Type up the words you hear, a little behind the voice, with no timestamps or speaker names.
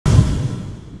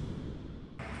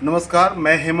नमस्कार,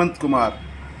 मैं हेमंत कुमार।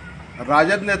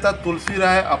 राजद नेता तुलसी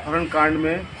राय अपहरण कांड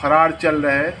में फरार चल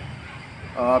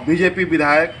रहे बीजेपी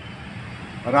विधायक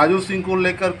राजू सिंह को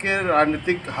लेकर के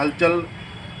राजनीतिक हलचल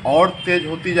और तेज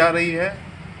होती जा रही है।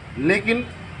 लेकिन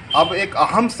अब एक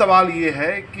अहम सवाल ये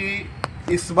है कि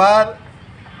इस बार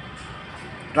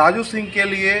राजू सिंह के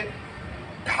लिए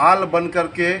ढाल बन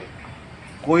कर के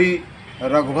कोई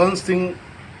रघुवंश सिंह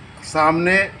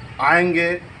सामने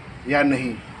आएंगे या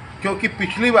नहीं, क्योंकि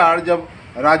पिछली बार जब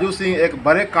राजू सिंह एक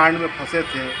बड़े कांड में फंसे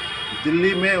थे,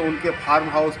 दिल्ली में उनके फार्म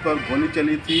हाउस पर गोली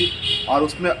चली थी और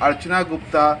उसमें अर्चना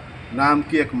गुप्ता नाम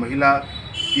की एक महिला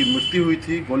की मृत्यु हुई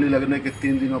थी गोली लगने के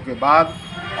 3 दिनों के बाद।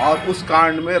 और उस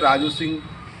कांड में राजू सिंह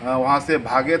वहां से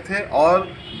भागे थे और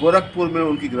गोरखपुर में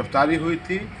उनकी गिरफ्तारी हुई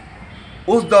थी।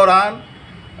 उस दौरान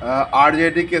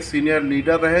आरजेडी के सीनियर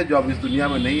लीडर रहे, जो अब इस दुनिया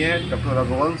में नहीं है, डॉक्टर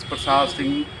रघुवंश प्रसाद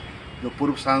सिंह, जो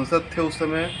पूर्व सांसद थे उस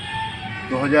समय।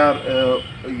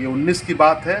 2019 की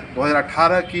बात है।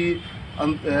 2018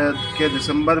 के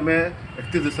दिसंबर में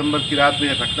 31 दिसंबर की रात में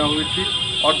यह घटना हुई थी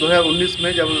और 2019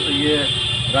 में जब ये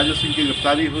राजू सिंह की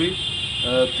गिरफ्तारी हुई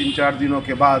 3-4 दिनों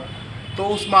के बाद, तो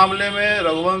उस मामले में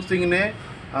रघुवंश सिंह ने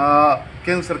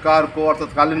केंद्र सरकार को और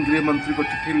तत्कालीन गृह मंत्री को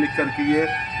चिट्ठी लिख करके ये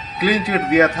क्लीन चिट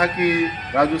दिया था कि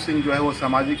राजू सिंह जो है वो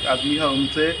सामाजिक आदमी है,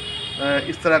 उनसे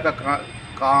इस तरह का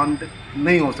कांड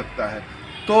नहीं हो सकता है।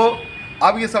 तो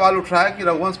अब ये सवाल उठ रहा है कि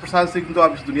रघुवंश प्रसाद सिंह तो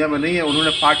अब इस दुनिया में नहीं है। उन्होंने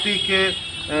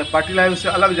पार्टी लाइन से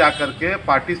अलग जा करके,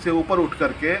 पार्टी से ऊपर उठ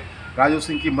करके राजू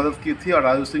सिंह की मदद की थी और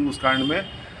राजू सिंह उस कांड में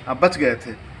बच गए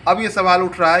थे। अब ये सवाल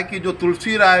उठ रहा है कि जो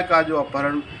तुलसी राय का जो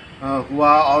अपहरण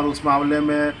हुआ और उस मामले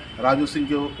में राजू सिंह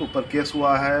के ऊपर केस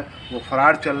हुआ है, वो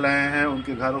फरार चल रहे हैं।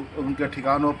 उनके घर, उनके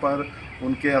ठिकानों पर,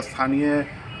 उनके स्थानीय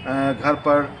घर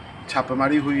पर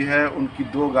छापेमारी हुई है, उनकी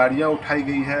 2 गाड़ियाँ उठाई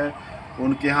गई है,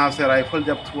 उनके यहाँ से राइफल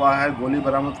जब्त हुआ है, गोली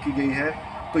बरामद की गई है।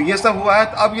 तो ये सब हुआ है।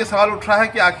 तो अब ये सवाल उठ रहा है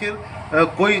कि आखिर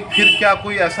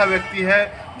कोई ऐसा व्यक्ति है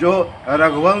जो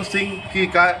रघुवंश सिंह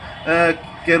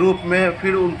के रूप में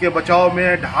फिर उनके बचाव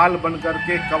में ढाल बन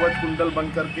करके, कवच कुंडल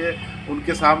बन करके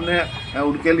उनके सामने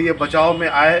उनके लिए बचाव में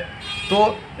आए।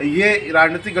 तो ये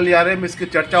राजनीतिक गलियारे में इसकी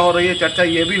चर्चा हो रही है। चर्चा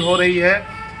ये भी हो रही है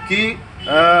कि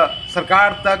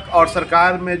सरकार तक और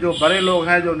सरकार में जो बड़े लोग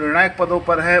हैं, जो निर्णायक पदों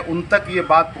पर हैं, उन तक ये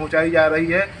बात पहुंचाई जा रही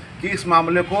है कि इस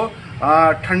मामले को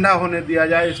ठंडा होने दिया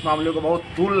जाए, इस मामले को बहुत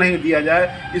तूल नहीं दिया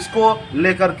जाए। इसको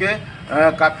लेकर के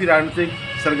काफ़ी राजनीतिक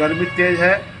सरगर्मी तेज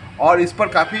है और इस पर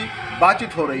काफ़ी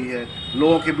बातचीत हो रही है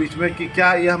लोगों के बीच में कि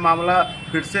क्या यह मामला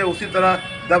फिर से उसी तरह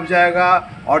दब जाएगा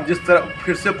और जिस तरह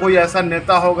फिर से कोई ऐसा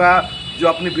नेता होगा जो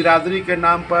अपनी बिरादरी के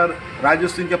नाम पर राजू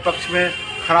सिंह के पक्ष में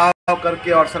खड़ा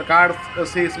करके और सरकार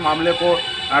से इस मामले को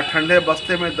ठंडे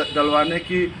बस्ते में डलवाने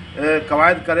की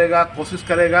कवायद करेगा, कोशिश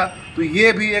करेगा। तो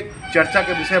ये भी एक चर्चा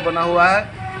के विषय बना हुआ है।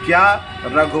 क्या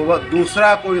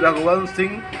दूसरा कोई रघुवंश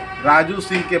सिंह राजू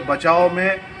सिंह के बचाव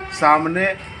में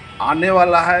सामने आने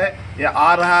वाला है या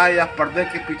आ रहा है, या पर्दे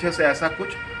के पीछे से ऐसा कुछ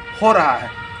हो रहा है?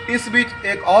 इस बीच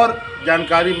एक और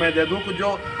जानकारी मैं दे दूं कि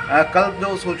जो कल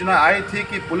जो सूचना आई थी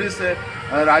कि पुलिस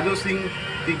राजू सिंह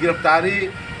की गिरफ्तारी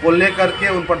को लेकर के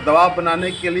उन पर दबाव बनाने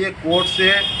के लिए कोर्ट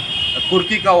से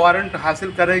कुर्की का वारंट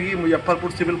हासिल करेगी,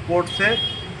 मुजफ्फरपुर सिविल कोर्ट से।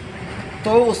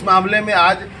 तो उस मामले में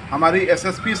आज हमारी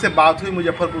एसएसपी से बात हुई,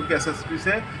 मुजफ्फरपुर के एसएसपी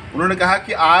से। उन्होंने कहा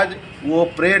कि आज वो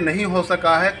प्रे नहीं हो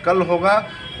सका है, कल होगा।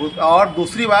 और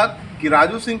दूसरी बात कि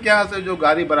राजू सिंह के यहाँ से जो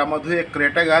गाड़ी बरामद हुई, एक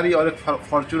क्रेटा गाड़ी और एक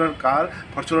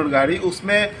फॉर्च्यूनर गाड़ी,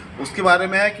 उसमें उसके बारे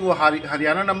में है कि वो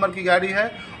हरियाणा नंबर की गाड़ी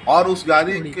है और उस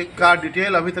गाड़ी का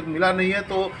डिटेल अभी तक मिला नहीं है।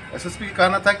 तो एसएसपी का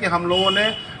कहना था कि हम लोगों ने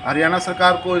हरियाणा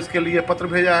सरकार को इसके लिए पत्र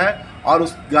भेजा है और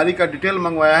उस गाड़ी का डिटेल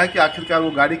मंगवाया है कि आखिरकार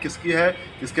वो गाड़ी किसकी है,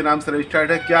 किसके नाम से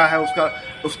रजिस्टर्ड है, क्या है उसका,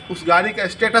 उस गाड़ी का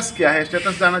स्टेटस क्या है।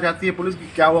 स्टेटस जानना चाहती है पुलिस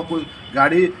कि क्या वो कोई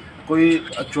गाड़ी, कोई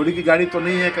चोरी की गाड़ी तो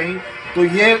नहीं है कहीं। तो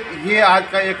ये आज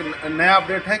का एक नया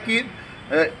अपडेट है कि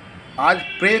आज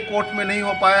प्रे कोर्ट में नहीं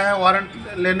हो पाया है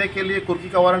वारंट लेने के लिए, कुर्की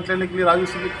का वारंट लेने के लिए राजू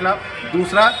सिंह के खिलाफ।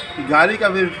 दूसरा कि गाड़ी का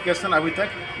वेरिफिकेशन अभी तक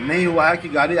नहीं हुआ है कि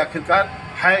गाड़ी आखिरकार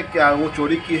है क्या, वो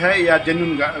चोरी की है या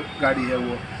जेन्युइन गाड़ी है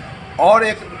वो। और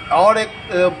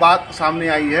एक बात सामने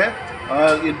आई है,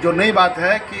 जो नई बात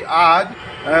है कि आज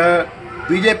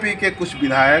बीजेपी के कुछ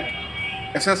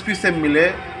विधायक एसएसपी से मिले।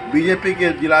 बीजेपी के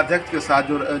जिलाध्यक्ष के साथ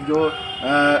जो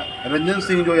रंजन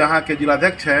सिंह जो यहाँ के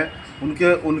जिलाध्यक्ष हैं,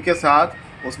 उनके साथ,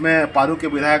 उसमें पारू के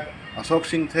विधायक अशोक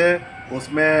सिंह थे,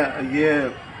 उसमें ये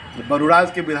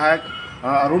बरुराज के विधायक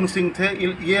अरुण सिंह थे,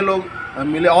 ये लोग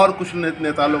मिले और कुछ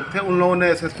नेता लोग थे। उन लोगों ने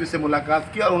एसएसपी से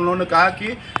मुलाकात की और उन लोगों ने कहा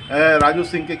कि राजू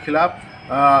सिंह के खिलाफ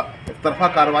एक तरफा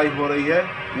कार्रवाई हो रही है,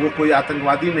 वो कोई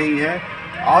आतंकवादी नहीं है।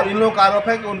 और इन लोगों का आरोप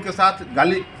है कि उनके साथ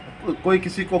कोई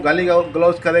किसी को गाली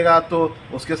गलौज करेगा तो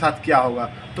उसके साथ क्या होगा।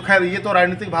 तो खैर ये तो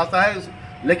राजनीतिक भाषा है,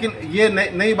 लेकिन ये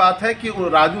नई बात है कि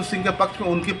राजू सिंह के पक्ष में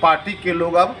उनकी पार्टी के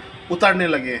लोग अब उतरने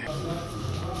लगे हैं।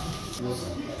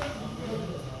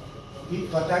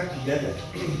 पता किया जाए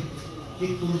कि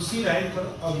तुलसी राय पर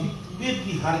अभी पूरे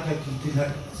बिहार का कितना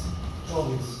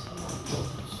 24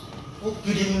 वो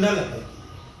क्रिमिनल है।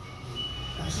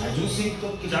 राजू सिंह तो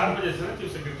 4 बजे से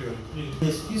चीफ सेक्रेटरी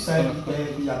एसपी साहब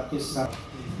कहेगी आपके साथ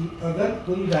कि अगर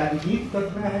कोई राजनीति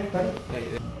करना है कर,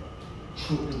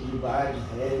 छोटी रिवाज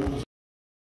है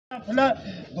अपना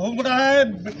घूम रहा है।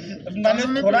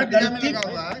 मैंने थोड़ा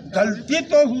गलती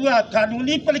तो हुआ,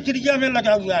 कानूनी प्रक्रिया में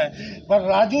लगा हुआ है, पर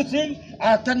राजू सिंह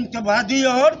आतंकवादी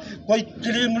और कोई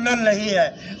क्रिमिनल नहीं है।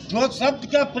 जो शब्द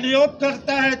का प्रयोग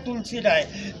करता है तुलसी राय,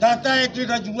 कहता है कि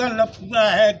रजुआ लफुआ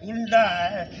है, गुंडा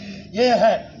है, ये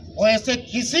है, वैसे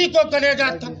किसी को करेगा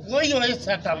तो कोई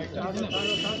वैसा काम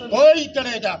कोई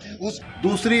करेगा उस।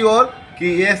 दूसरी ओर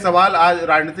कि ये सवाल आज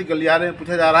राजनीतिक गलियारे में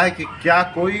पूछा जा रहा है कि क्या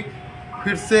कोई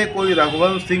फिर से कोई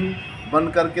रघुवंश सिंह बन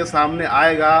कर के सामने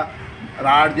आएगा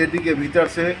आरजेडी के भीतर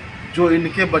से, जो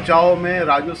इनके बचाव में,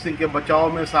 राजू सिंह के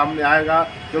बचाव में सामने आएगा।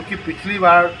 क्योंकि पिछली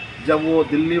बार जब वो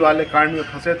दिल्ली वाले कांड में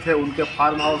फंसे थे, उनके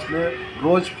फार्म हाउस में,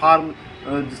 रोज फार्म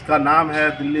जिसका नाम है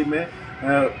दिल्ली में,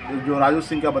 जो राजू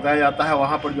सिंह का बताया जाता है,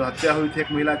 वहाँ पर जो हत्या हुई थी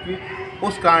एक महिला की,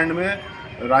 उस कांड में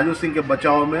राजू सिंह के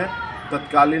बचाव में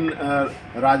तत्कालीन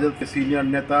राजद के सीनियर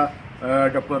नेता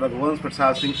डॉक्टर रघुवंश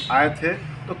प्रसाद सिंह आए थे।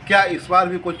 तो क्या इस बार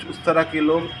भी कुछ उस तरह के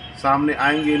लोग सामने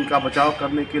आएंगे इनका बचाव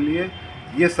करने के लिए,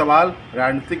 ये सवाल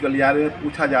राजनीतिक गलियारे में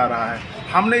पूछा जा रहा है।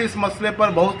 हमने इस मसले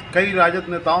पर कई राजद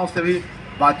नेताओं से भी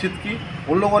बातचीत की।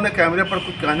 उन लोगों ने कैमरे पर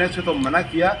कुछ कहने से तो मना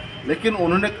किया, लेकिन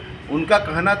उनका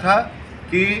कहना था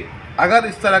कि अगर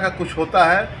इस तरह का कुछ होता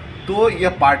है तो यह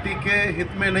पार्टी के हित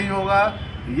में नहीं होगा,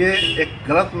 ये एक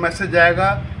गलत मैसेज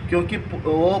आएगा। क्योंकि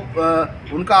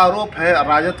उनका आरोप है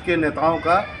राजद के नेताओं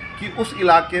का कि उस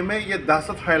इलाके में ये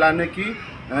दहशत फैलाने की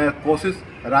कोशिश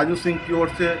राजू सिंह की ओर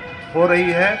से हो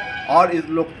रही है, और इस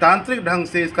लोकतांत्रिक ढंग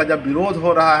से इसका जब विरोध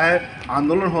हो रहा है,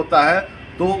 आंदोलन होता है,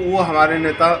 तो वो हमारे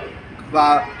नेता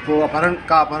को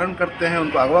अपहरण करते हैं,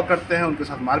 उनको अगवा करते हैं, उनके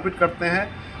साथ मारपीट करते हैं,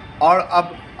 और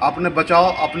अब अपने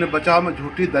बचाव में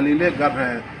झूठी दलीलें कर रहे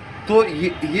हैं। तो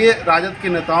ये राजद के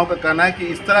नेताओं का कहना है कि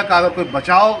इस तरह का अगर कोई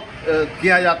बचाव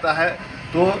किया जाता है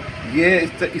तो ये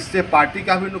इससे पार्टी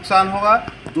का भी नुकसान होगा,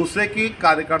 दूसरे की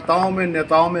कार्यकर्ताओं में,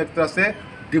 नेताओं में एक तरह से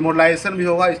डिमोरलाइजेशन भी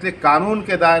होगा। इसलिए कानून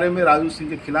के दायरे में राजू सिंह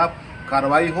के खिलाफ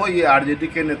कार्रवाई हो, ये आरजेडी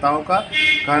के नेताओं का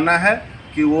कहना है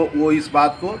कि वो इस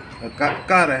बात को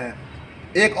कह रहे हैं।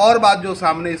 एक और बात जो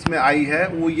सामने इसमें आई है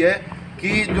वो ये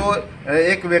कि जो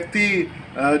एक व्यक्ति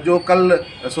जो कल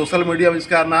सोशल मीडिया में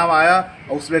जिसका नाम आया,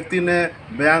 उस व्यक्ति ने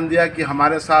बयान दिया कि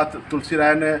हमारे साथ तुलसी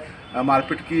राय ने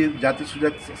मारपीट की, जाति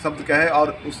सूचक शब्द कहे,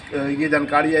 और ये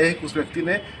जानकारी आई है कि उस व्यक्ति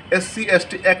ने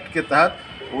SC/ST एक्ट के तहत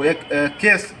वो एक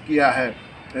केस किया है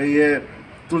ये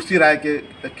तुलसी राय के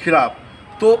खिलाफ।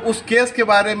 तो उस केस के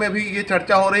बारे में भी ये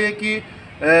चर्चा हो रही है कि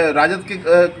राजद के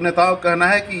नेताओं का कहना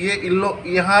है कि ये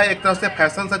यहाँ एक तरह से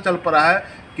फैशन सा चल पड़ा है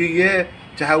कि ये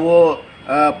चाहे वो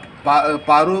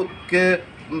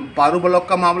पारू ब्लॉक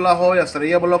का मामला हो या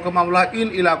सरैया ब्लॉक का मामला, इन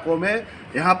इलाकों में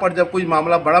यहाँ पर जब कोई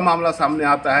बड़ा मामला सामने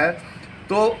आता है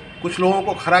तो कुछ लोगों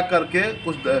को खड़ा करके,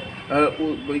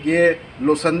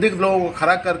 संदिग्ध लोगों को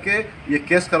खड़ा करके ये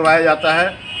केस करवाया जाता है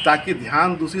ताकि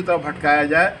ध्यान दूसरी तरफ भटकाया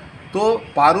जाए। तो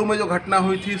पारू में जो घटना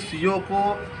हुई थी, CO को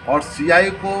और CI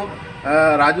को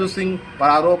राजू सिंह पर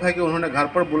आरोप है कि उन्होंने घर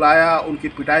पर बुलाया, उनकी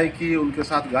पिटाई की, उनके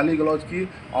साथ गाली गलौज की,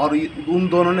 और उन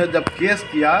दोनों ने जब केस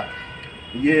किया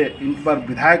ये इन पर,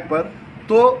 विधायक पर,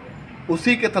 तो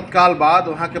उसी के तत्काल बाद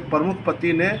वहाँ के प्रमुख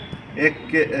पति ने एक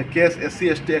केस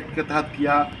SC/ST एक्ट के तहत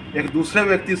किया। एक दूसरे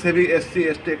व्यक्ति से भी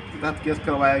SC/ST एक्ट के तहत केस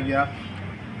करवाया गया।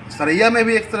 सरैया में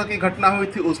भी एक तरह की घटना हुई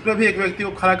थी, उसमें भी एक व्यक्ति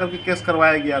को खड़ा करके केस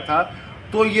करवाया गया था।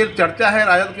 तो ये चर्चा है,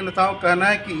 राजद के नेताओं का कहना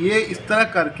है कि ये इस तरह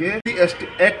करके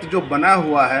SC/ST एक्ट जो बना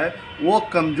हुआ है वो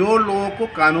कमज़ोर लोगों को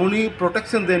कानूनी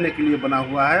प्रोटेक्शन देने के लिए बना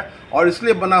हुआ है, और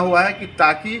इसलिए बना हुआ है कि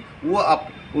ताकि वो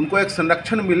उनको एक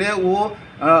संरक्षण मिले, वो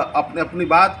अपनी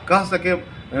बात कह सके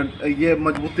ये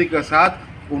मजबूती के साथ,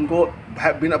 उनको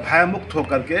बिना भय मुक्त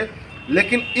होकर के।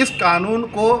 लेकिन इस कानून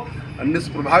को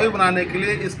निष्प्रभावी बनाने के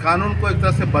लिए, इस कानून को एक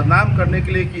तरह से बदनाम करने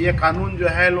के लिए कि ये कानून जो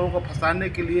है लोगों को फंसाने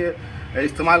के लिए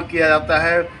इस्तेमाल किया जाता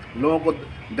है, लोगों को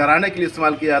डराने के लिए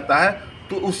इस्तेमाल किया जाता है,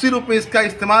 तो उसी रूप में इसका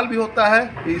इस्तेमाल भी होता है।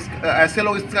 ऐसे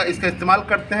लोग इसका इस्तेमाल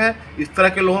करते हैं, इस तरह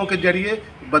के लोगों के जरिए,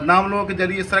 बदनाम लोगों के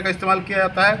जरिए इस तरह का इस्तेमाल किया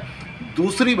जाता है।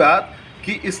 दूसरी बात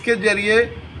कि इसके जरिए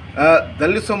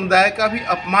दलित समुदाय का भी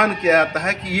अपमान किया जाता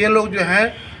है कि ये लोग जो हैं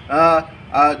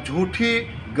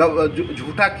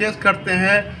झूठा केस करते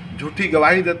हैं, झूठी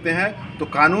गवाही देते हैं तो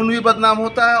कानून भी बदनाम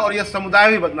होता है और यह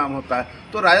समुदाय भी बदनाम होता है।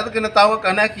 तो राजद के नेताओं का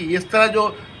कहना है कि इस तरह जो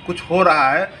कुछ हो रहा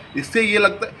है इससे ये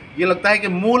लगता है कि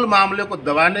मूल मामले को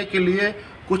दबाने के लिए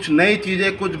कुछ नई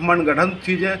चीज़ें, कुछ मनगढ़ंत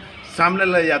चीज़ें सामने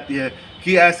लाई जाती है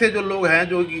कि ऐसे जो लोग हैं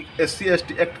जो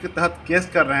SC/ST एक्ट के तहत केस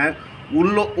कर रहे हैं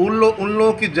उन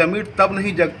लोगों की ज़मीर तब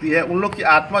नहीं जगती है, उन लोग की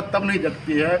आत्मा तब नहीं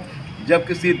जगती है जब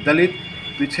किसी दलित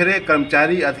पिछड़े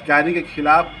कर्मचारी अधिकारी के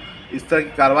खिलाफ इस तरह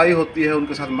की कार्रवाई होती है,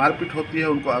 उनके साथ मारपीट होती है,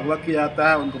 उनको अगवा किया जाता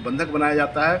है, उनको बंधक बनाया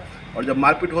जाता है और जब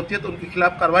मारपीट होती है तो उनके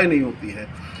खिलाफ कार्रवाई नहीं होती है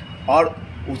और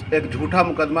एक झूठा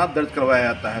मुकदमा दर्ज करवाया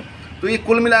जाता है। तो ये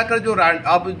कुल मिलाकर जो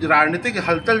अब राजनीतिक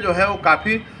हलचल जो है वो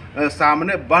काफ़ी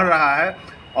सामने बढ़ रहा है।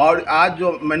 और आज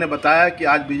जो मैंने बताया कि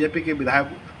आज बीजेपी के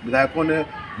विधायकों ने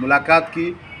मुलाकात की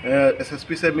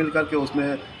SSP से मिलकर के,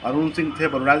 उसमें अरुण सिंह थे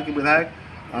बरुराज के विधायक,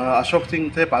 अशोक सिंह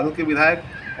थे पारू के विधायक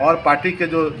और पार्टी के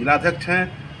जो जिलाध्यक्ष हैं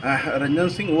रंजन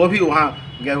सिंह, वो भी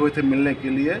वहाँ गए हुए थे मिलने के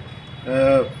लिए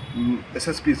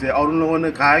SSP से। और उन लोगों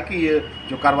ने कहा है कि ये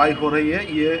जो कार्रवाई हो रही है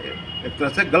ये एक तरह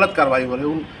से गलत कार्रवाई हो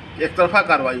रही है, एक तरफा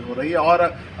कार्रवाई हो रही है और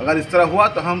अगर इस तरह हुआ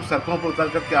तो हम सड़कों पर उतर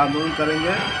करके आंदोलन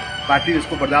करेंगे, पार्टी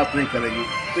इसको बर्दाश्त नहीं करेगी।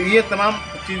 तो ये तमाम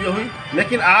चीज़ें हुई।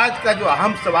 लेकिन आज का जो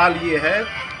अहम सवाल ये है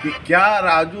कि क्या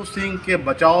राजू सिंह के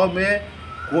बचाव में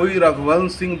कोई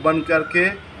रघुवंश सिंह बन करके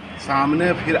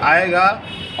सामने फिर आएगा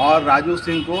और राजू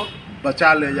सिंह को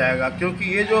बचा ले जाएगा,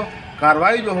 क्योंकि ये जो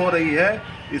कार्रवाई जो हो रही है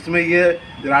इसमें ये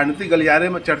राजनीतिक गलियारे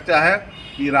में चर्चा है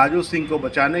कि राजू सिंह को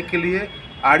बचाने के लिए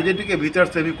RJD के भीतर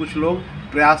से भी कुछ लोग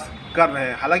प्रयास कर रहे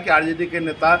हैं। हालांकि RJD के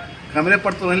नेता कैमरे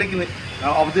पर तो नहीं, लेकिन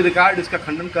ऑफ द रिकॉर्ड इसका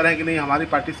खंडन कर रहे हैं कि नहीं, हमारी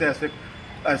पार्टी से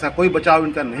ऐसा कोई बचाव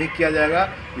इनका नहीं किया जाएगा,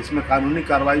 इसमें कानूनी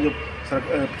कार्रवाई जो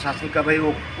प्रशासन कर रही है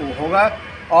वो होगा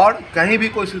और कहीं भी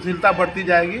कोई शिथिलता बढ़ती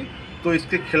जाएगी तो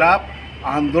इसके खिलाफ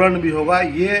आंदोलन भी होगा।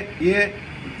 ये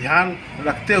ध्यान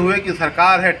रखते हुए कि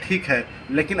सरकार है ठीक है,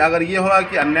 लेकिन अगर ये होगा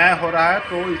कि अन्याय हो रहा है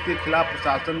तो इसके खिलाफ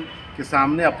प्रशासन के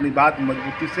सामने अपनी बात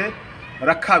मजबूती से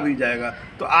रखा भी जाएगा।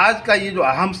 तो आज का ये जो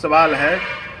अहम सवाल है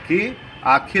कि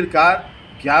आखिरकार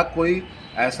क्या कोई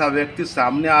ऐसा व्यक्ति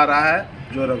सामने आ रहा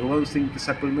है जो रघुवंश सिंह की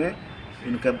शक्ल में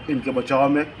इनके बचाव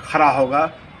में खड़ा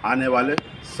होगा आने वाले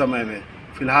समय में।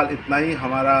 फ़िलहाल इतना ही।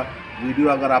 हमारा वीडियो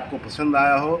अगर आपको पसंद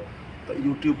आया हो तो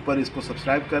YouTube पर इसको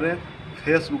सब्सक्राइब करें,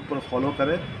 Facebook पर फॉलो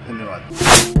करें।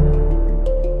 धन्यवाद।